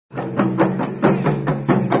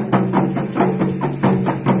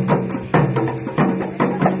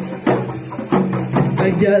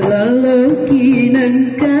Ajak Laloki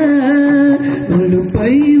nangka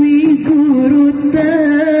Lupai wi Gurutta.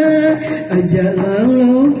 Ajak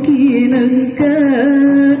Laloki nangka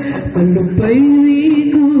Lupai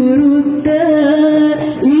wi Gurutta.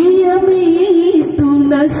 Ia mitu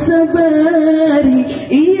nasabari,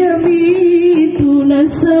 ia mitu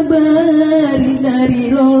nasabari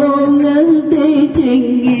dari lolongan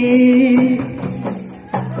decenge.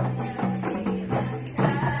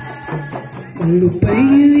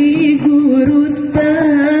 Lupai wi Gurutta.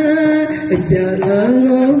 Ajak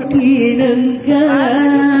Laloki nangka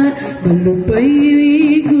Lupai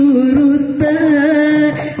wi Gurutta.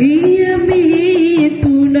 Ia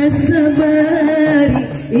mitu nasabari,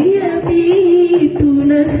 ia mitu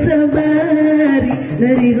nasabari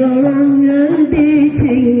dari lolongan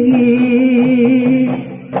decenge.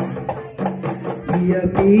 Ia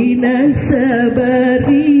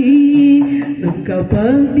minasabari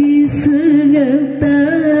kapal di sengata.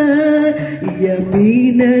 Ia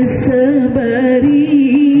minasabari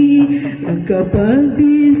kapal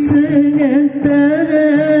di sengata.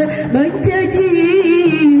 Mancaji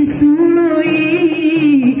suloi,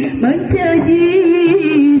 mancaji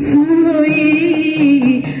suloi,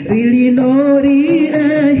 rilinori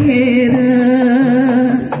akhirat.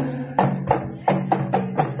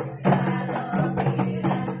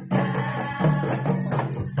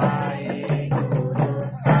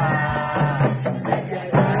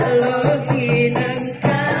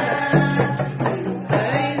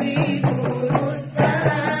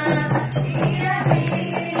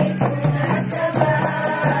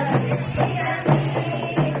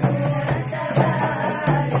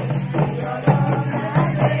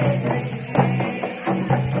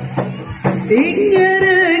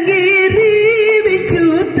 Ingere-ngiri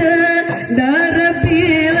bicuta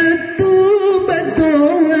darapila tu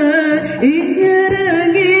batoa.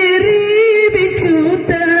 Ingere-ngiri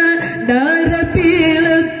bicuta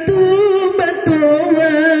darapila tu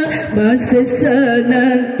batoa.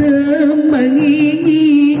 Masesana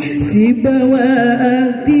temangingi si bawa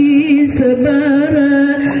akti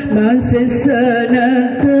sebara.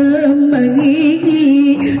 Masesana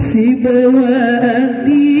temangingi si bawa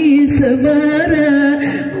akti sebara.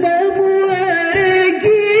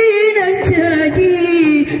 Memuaragi dan caji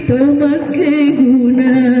temakai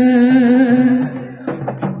guna.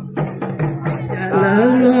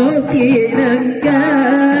 Laloki nangka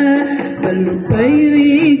Lupai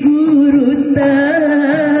wi Gurutta.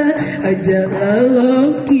 Ajak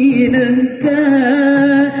Laloki nangka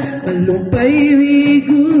Lupai wi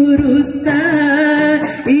Gurutta.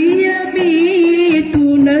 Ia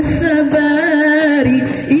mitu nasabari,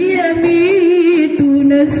 ia mitu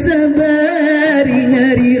nasabari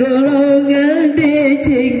dari rolongan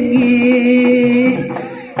decenge.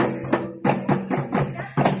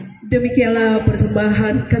 Demikianlah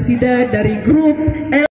persembahan Qosidah dari grup